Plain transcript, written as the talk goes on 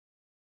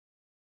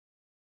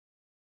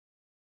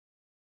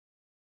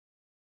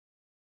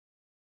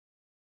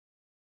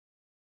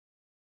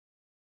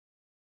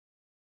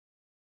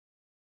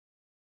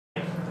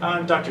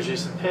I'm Dr.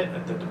 Jason Pitt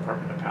at the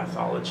Department of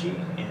Pathology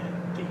in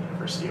the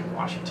University of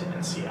Washington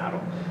in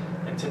Seattle,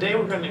 and today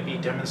we're going to be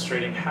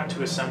demonstrating how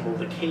to assemble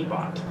the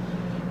K-Bot.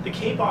 The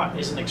K-Bot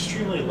is an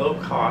extremely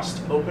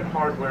low-cost, open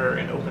hardware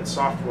and open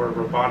software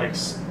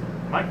robotics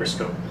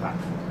microscope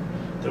platform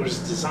that was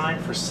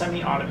designed for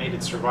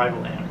semi-automated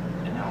survival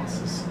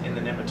analysis in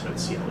the nematode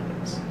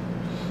c.elegans.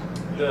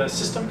 The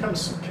system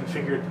comes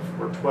configured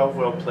for 12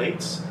 well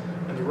plates,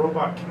 and the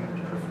robot can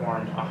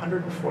perform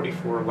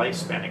 144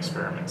 lifespan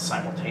experiments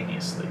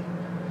simultaneously.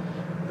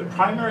 The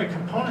primary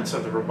components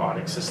of the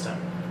robotic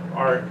system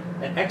are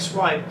an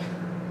XY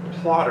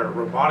plotter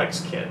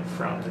robotics kit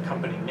from the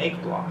company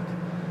MakeBlock,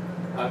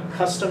 a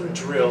custom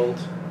drilled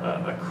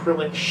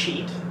acrylic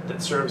sheet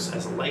that serves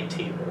as a light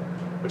table,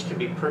 which can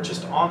be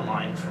purchased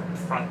online from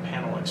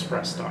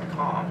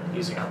frontpanelexpress.com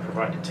using our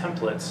provided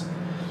templates,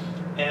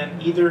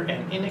 and either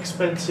an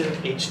inexpensive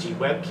HD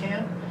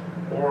webcam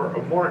or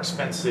a more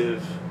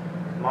expensive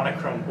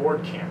monochrome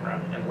board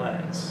camera and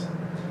lens,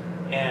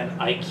 an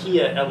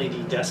IKEA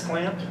LED desk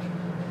lamp,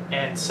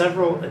 and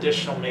several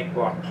additional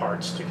MakeBlock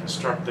parts to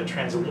construct the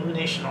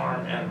transillumination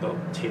arm and the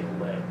table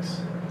legs.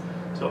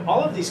 So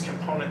all of these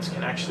components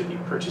can actually be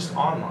purchased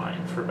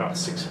online for about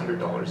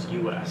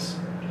 $600 US.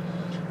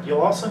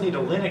 You'll also need a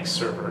Linux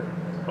server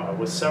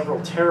with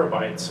several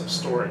terabytes of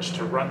storage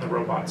to run the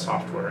robot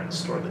software and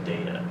store the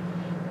data.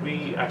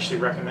 We actually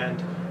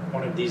recommend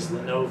one of these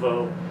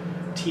Lenovo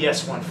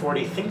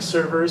TS140 Think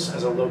servers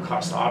as a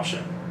low-cost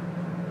option.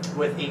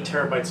 With 8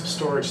 terabytes of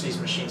storage, these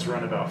machines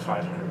run about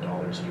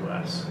 $500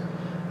 US.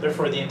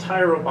 Therefore, the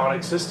entire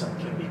robotic system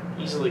can be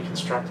easily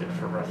constructed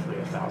for roughly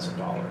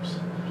 $1,000.